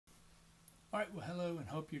Alright, well hello and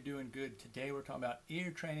hope you're doing good. Today we're talking about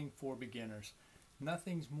ear training for beginners.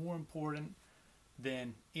 Nothing's more important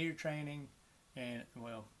than ear training, and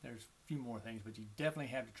well, there's a few more things, but you definitely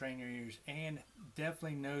have to train your ears, and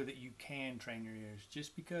definitely know that you can train your ears.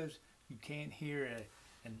 Just because you can't hear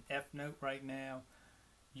an F note right now,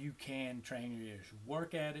 you can train your ears.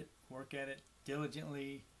 Work at it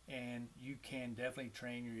diligently, and you can definitely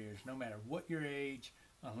train your ears no matter what your age,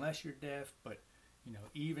 unless you're deaf. But you know,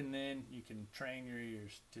 even then you can train your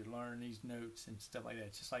ears to learn these notes and stuff like that.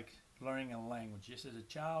 It's just like learning a language. Just as a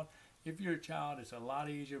child, if you're a child, it's a lot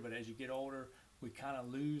easier, but as you get older, we kind of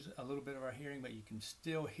lose a little bit of our hearing, but you can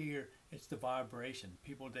still hear. It's the vibration.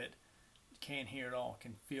 People that can't hear at all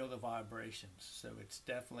can feel the vibrations. So it's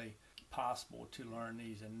definitely possible to learn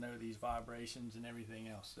these and know these vibrations and everything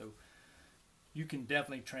else. So you can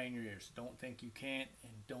definitely train your ears. Don't think you can't,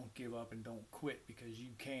 and don't give up and don't quit, because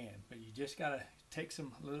you can. But you just gotta take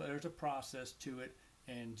there's a process to it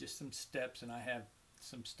and just some steps, and I have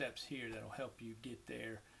some steps here that'll help you get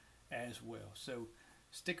there as well. So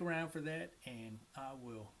stick around for that, and I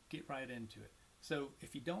will get right into it. So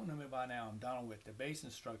if you don't know me by now, I'm Donald Witt, the bass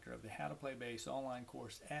instructor of the How to Play Bass online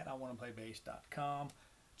course at iwannaplaybass.com.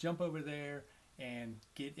 Jump over there and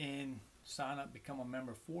get in, sign up, become a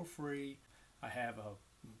member for free. I have a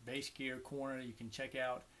bass gear corner you can check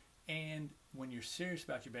out, and when you're serious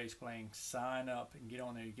about your bass playing, sign up and get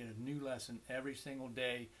on there. You get a new lesson every single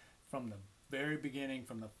day, from the very beginning,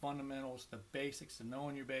 from the fundamentals, the basics to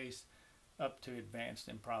knowing your bass, up to advanced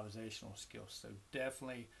improvisational skills. So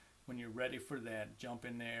definitely, when you're ready for that, jump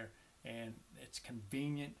in there. And it's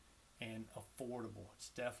convenient and affordable. It's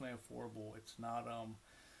definitely affordable. It's not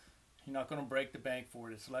you're not going to break the bank for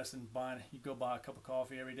it. It's less than buying. You go buy a cup of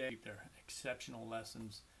coffee every day. They're exceptional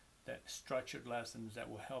lessons, that structured lessons that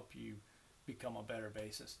will help you become a better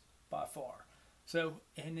bassist by far. So,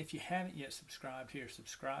 and if you haven't yet subscribed here,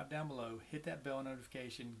 subscribe down below. Hit that bell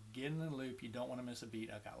notification. Get in the loop. You don't want to miss a beat.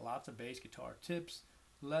 I've got lots of bass guitar tips,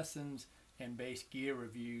 lessons, and bass gear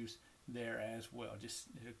reviews there as well. Just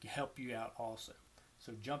it'll help you out also.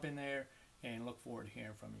 So jump in there and look forward to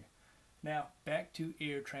hearing from you. Now back to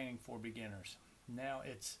ear training for beginners. Now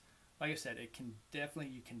it's, like I said, it can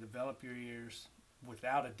definitely, you can develop your ears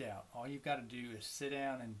without a doubt. All you've got to do is sit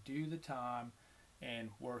down and do the time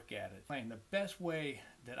and work at it. And the best way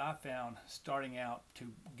that I found starting out to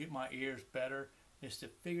get my ears better is to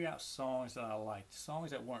figure out songs that I liked.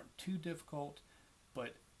 Songs that weren't too difficult,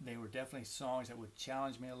 but they were definitely songs that would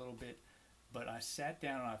challenge me a little bit. But I sat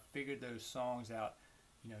down and I figured those songs out.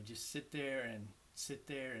 You know, just sit there and sit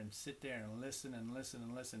there and sit there and listen and listen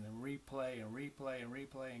and listen and replay and replay and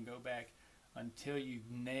replay and go back until you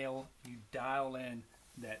dial in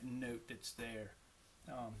that note that's there,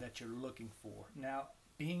 that you're looking for. Now,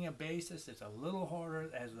 being a bassist, it's a little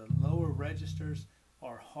harder, as the lower registers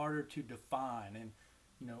are harder to define. And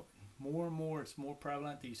you know, more and more it's more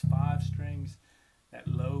prevalent, these 5 strings, that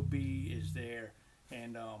low B is there.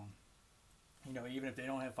 And you know, even if they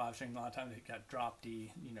don't have 5 strings, a lot of times they've got drop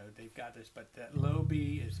D, you know, they've got this, but that low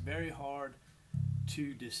B is very hard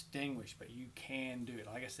to distinguish, but you can do it.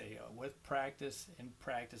 Like I say, with practice and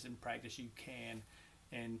practice and practice, you can.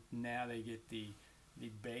 And now they get the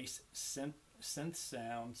bass synth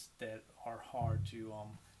sounds that are hard to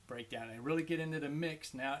break down and really get into the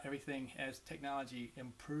mix. Now everything, as technology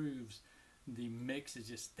improves, the mix is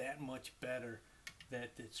just that much better,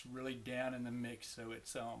 that it's really down in the mix. So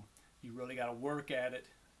it's you really got to work at it,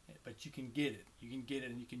 but you can get it. You can get it,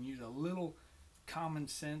 and you can use a little common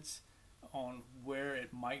sense on where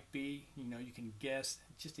it might be. You know, you can guess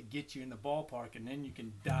just to get you in the ballpark, and then you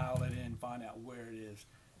can dial it in, find out where it is.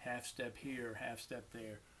 Half step here, half step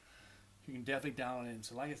there. You can definitely dial it in.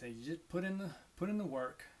 So like I say, you just put in the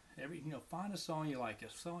work. Find a song you like. A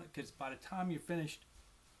song, because by the time you're finished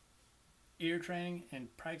ear training and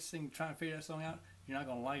practicing, trying to figure that song out, you're not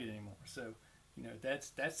going to like it anymore. So you know,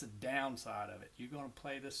 that's the downside of it. You're going to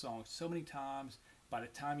play this song so many times, by the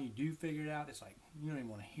time you do figure it out, it's like you don't even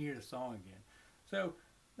want to hear the song again. So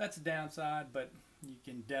that's the downside, but you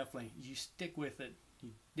can definitely, you stick with it,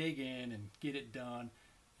 you dig in and get it done,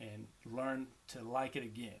 and learn to like it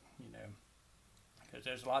again, you know, because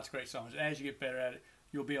there's lots of great songs. As you get better at it,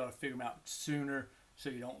 you'll be able to figure them out sooner, so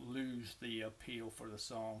you don't lose the appeal for the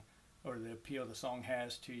song, or the appeal the song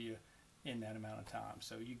has to you in that amount of time.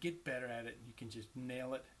 So you get better at it, you can just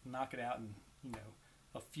nail it, knock it out in, you know,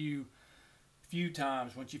 a few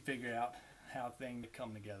times once you figure out how things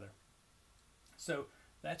come together. So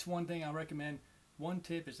that's one thing I recommend. One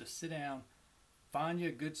tip is to sit down, find you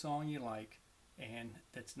a good song you like, and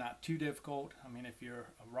that's not too difficult. I mean, if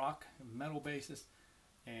you're a rock metal bassist,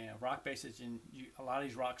 And rock bases, and a lot of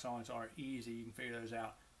these rock songs are easy. You can figure those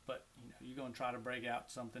out. But you're going to try to break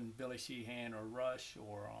out something Billy Sheehan or Rush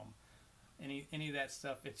or any of that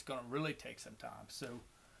stuff. It's going to really take some time. So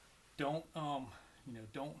don't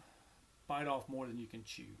don't bite off more than you can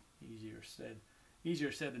chew. Easier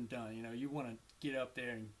said than done. You want to get up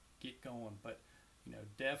there and get going, but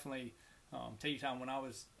definitely take your time. When I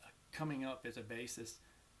was coming up as a bassist,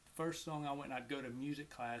 first song I went, I'd go to music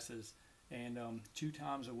classes, and 2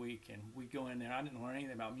 times a week, and we'd go in there. I didn't learn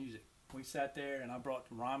anything about music. We sat there, and I brought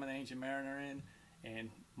Ryman Ancient Mariner in, and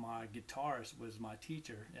my guitarist was my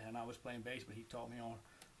teacher, and I was playing bass, but he taught me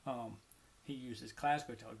on. He used his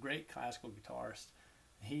classical guitar, great classical guitarist.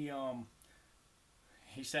 He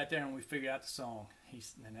sat there, and we figured out the song.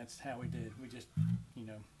 And that's how we did. We just,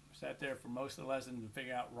 sat there for most of the lesson and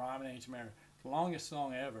figured out Ryman Ancient Mariner, the longest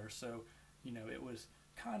song ever. So, it was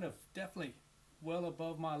kind of definitely well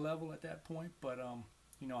above my level at that point, but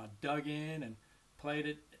I dug in and played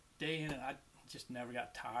it day in, and I just never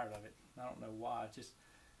got tired of it. I don't know why.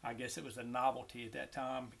 I guess it was a novelty at that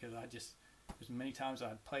time, because as many times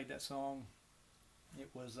I'd played that song, it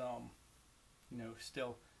was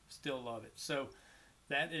still love it. So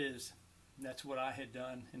that's what I had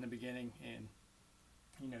done in the beginning, and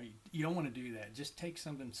you don't want to do that. Just take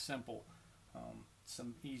something simple.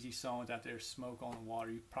 Some easy songs out there, Smoke on the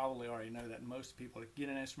Water. You probably already know that. Most people that get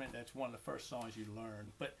an instrument, that's one of the first songs you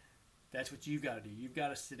learn. But that's what you've got to do. You've got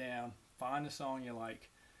to sit down, find a song you like.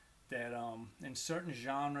 That in certain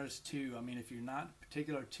genres too. I mean, if you're not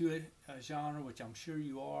particular to a genre, which I'm sure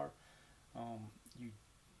you are, you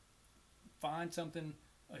find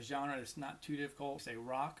a genre that's not too difficult. Say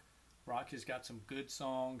rock. Rock has got some good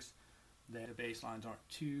songs that the bass lines aren't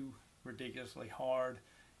too ridiculously hard,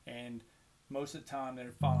 and most of the time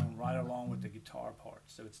they're following right along with the guitar part.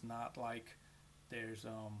 So it's not like there's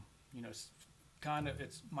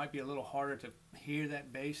it might be a little harder to hear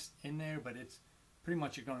that bass in there, but it's pretty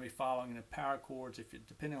much you're going to be following the power chords,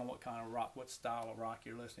 depending on what kind of rock, what style of rock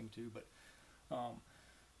you're listening to. But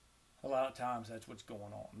a lot of times that's what's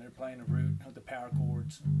going on. They're playing the root of the power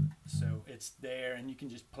chords, so it's there, and you can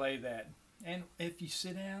just play that. And if you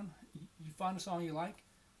sit down, you find a song you like,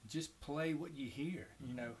 just play what you hear.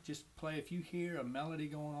 Just play. If you hear a melody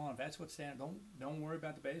going on, if that's what's standing, don't worry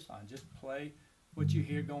about the bass line. Just play what you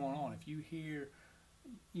hear going on. If you hear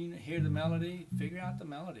the melody, figure out the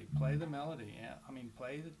melody, play the melody. I mean,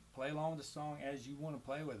 play along with the song as you want to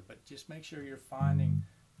play with it, but just make sure you're finding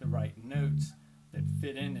the right notes that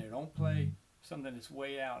fit in there. Don't play something that's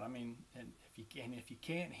way out. I mean, and if you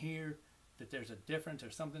can't hear that there's a difference or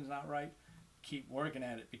something's not right, keep working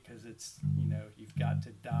at it, because it's you've got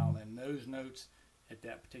to dial in those notes at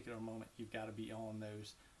that particular moment. You've got to be on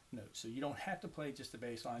those notes. So you don't have to play just the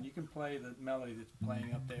bass line. You can play the melody that's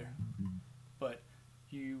playing up there, but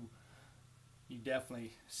you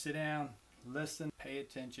definitely sit down, listen, pay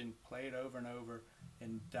attention, play it over and over,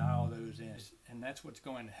 and dial those in. And that's what's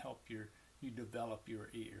going to help you develop your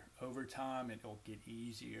ear. Over time, it'll get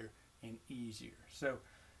easier and easier. So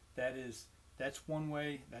that's one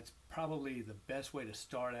way. That's probably the best way to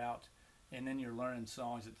start out, and then you're learning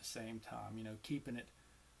songs at the same time. Keeping it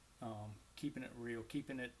real,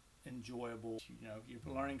 keeping it enjoyable. You're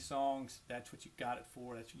learning songs. That's what you got it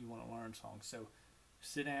for. That's what you want to learn songs. So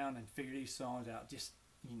sit down and figure these songs out. Just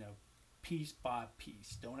piece by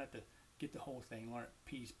piece. Don't have to get the whole thing. Learn it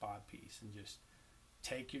piece by piece, and just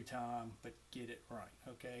take your time, but get it right.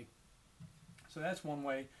 Okay. So that's one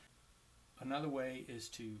way. Another way is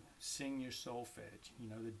to sing your solfege.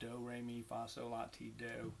 The do, re, mi, fa, sol, la, ti,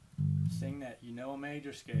 do. Sing that. A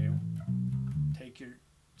major scale. Take your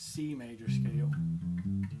C major scale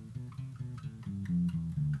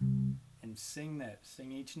and sing that.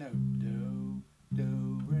 Sing each note. Do,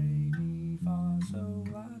 re, mi, fa, sol,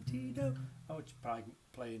 la, ti, do. I would probably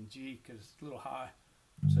play in G because it's a little high.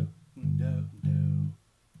 So do,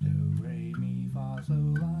 re, mi, fa,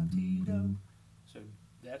 sol, la, ti, do. So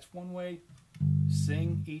that's one way.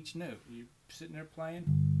 Sing each note. You're sitting there playing,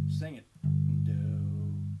 sing it. Do,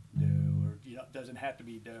 or it doesn't have to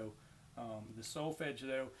be do. The solfege,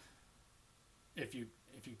 though, if you're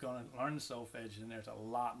going to learn the solfege, then there's a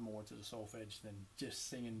lot more to the solfege than just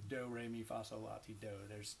singing do, re, mi, fa, sol, la, ti, do.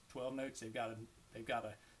 There's 12 notes. They've got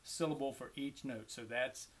a syllable for each note, so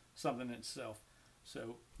that's something in itself.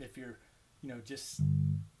 So if you're, just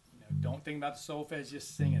don't think about the solfege,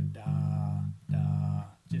 just sing it. Da, da.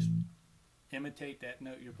 Just imitate that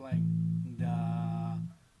note you're playing. Da,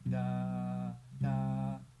 da,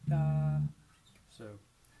 da, da. So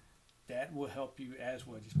that will help you as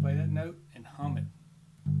well. Just play that note and hum it.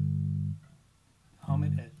 Hum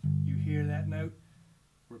it as you hear that note.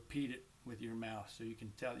 Repeat it with your mouth so you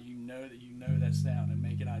can tell that you know that sound and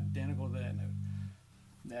make it identical to that note.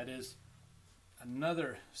 That is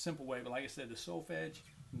another simple way, but like I said, the solfege,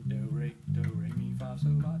 do, re, mi, fa,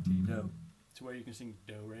 sol, la, ti, do. It's where you can sing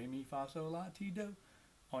do, re, mi, fa, sol, la, ti, do.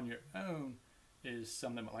 On your own is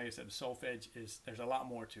something, like I said, the solfege is, there's a lot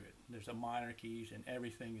more to it. There's a minor keys and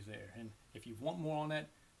everything is there. And if you want more on that,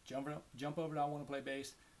 jump over to I Want to Play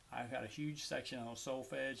Bass. I've got a huge section on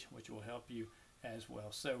solfege, which will help you as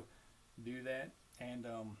well. So do that. And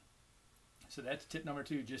so that's tip number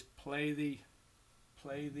 2. Just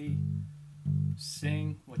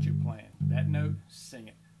sing what you're playing. That note, sing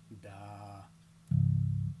it. Da.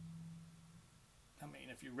 I mean,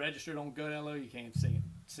 if you registered on Godello, you can't sing it.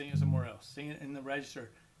 Sing it somewhere else. Sing it in the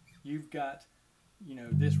register. You've got, you know,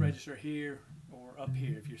 this register here or up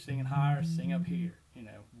here. If you're singing higher, sing up here. You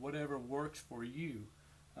know, whatever works for you.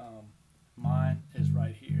 Mine is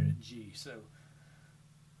right here at G. So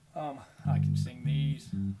I can sing these.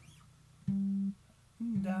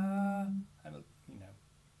 Da. You know,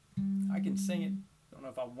 I can sing it. Don't know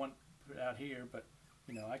if I want to put it out here, but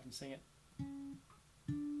you know, I can sing it.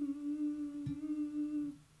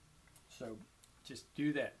 So just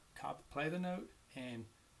do that. Play the note and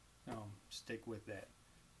stick with that.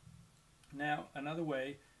 Now, another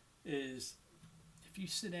way is if you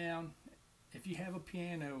sit down, if you have a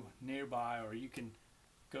piano nearby, or you can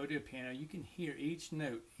go to a piano, you can hear each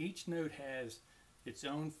note. Each note has its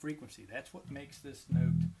own frequency. That's what makes this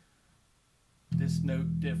note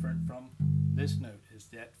different from this note, is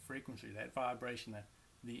that frequency, that vibration. That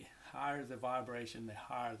the higher the vibration,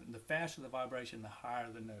 the faster the vibration, the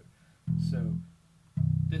higher the note. So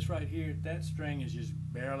this right here, that string is just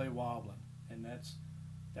barely wobbling, and that's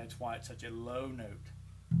why it's such a low note.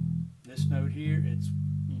 This note here, it's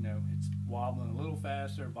wobbling a little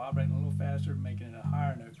faster, vibrating a little faster, making it a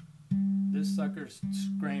higher note. This sucker's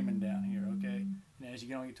screaming down here, okay? And as you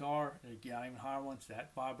get on guitar, you get even higher ones,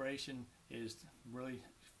 that vibration is really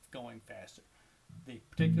going faster. The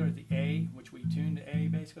A, which we tuned to A,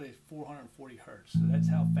 basically is 440 hertz. So that's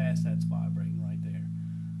how fast that's vibrating right there.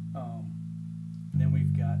 Then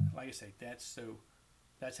we've got, like I say, that's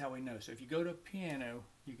how we know. So if you go to a piano,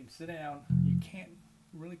 you can sit down. You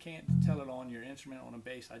really can't tell it on your instrument on a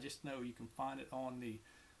bass. I just know you can find it on the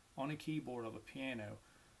keyboard of a piano.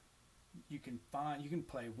 You can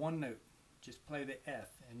play one note, just play the F,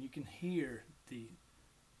 and you can hear the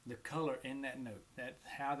color in that note.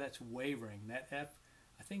 How that's wavering. That F,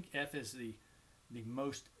 I think F is the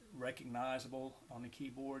most recognizable on the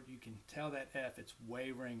keyboard. You can tell that F, it's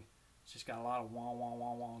wavering. It's just got a lot of wah wah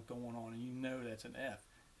wah wah going on, and you know that's an F.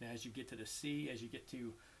 And as you get to the C, as you get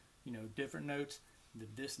to different notes, the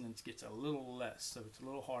dissonance gets a little less, so it's a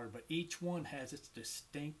little harder. But each one has its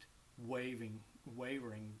distinct wavering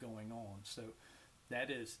going on. So that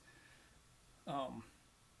is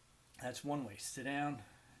that's one way. Sit down,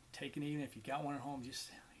 take it even. If you got one at home, just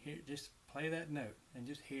play that note and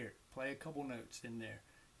just hear it. Play a couple notes in there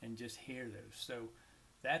and just hear those. So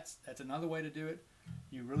that's another way to do it.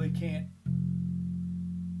 You really can't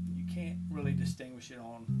really distinguish it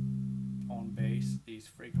on bass. These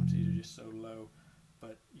frequencies are just so low,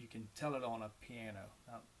 but you can tell it on a piano.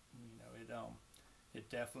 It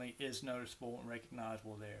definitely is noticeable and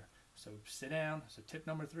recognizable there. So sit down. So tip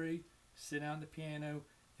number 3: sit down at the piano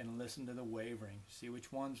and listen to the wavering. See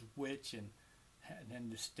which one's which, and then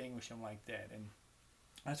distinguish them like that. And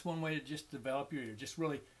that's one way to just develop your ear. Just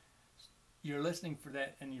really, you're listening for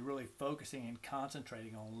that, and you're really focusing and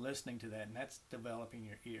concentrating on listening to that, and that's developing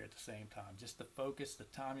your ear at the same time. Just the focus, the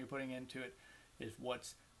time you're putting into it is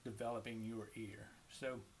what's developing your ear.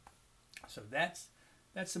 So that's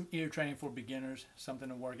some ear training for beginners, something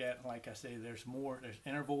to work at. Like I say, there's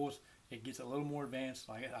intervals. It gets a little more advanced.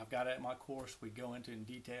 Like I've got it at my course. We go into in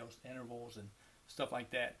details, intervals and stuff like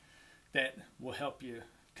that. That will help you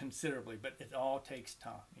considerably, but it all takes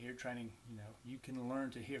time. Ear training, you can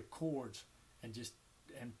learn to hear chords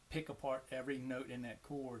and pick apart every note in that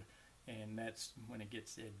chord, and that's when it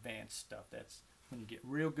gets the advanced stuff. That's when you get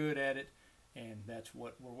real good at it, and that's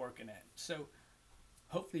what we're working at. So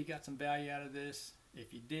hopefully you got some value out of this.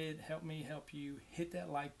 If you did, help me help you. Hit that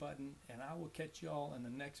like button, and I will catch y'all in the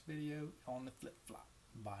next video on the Flip Flop.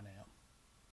 Bye now.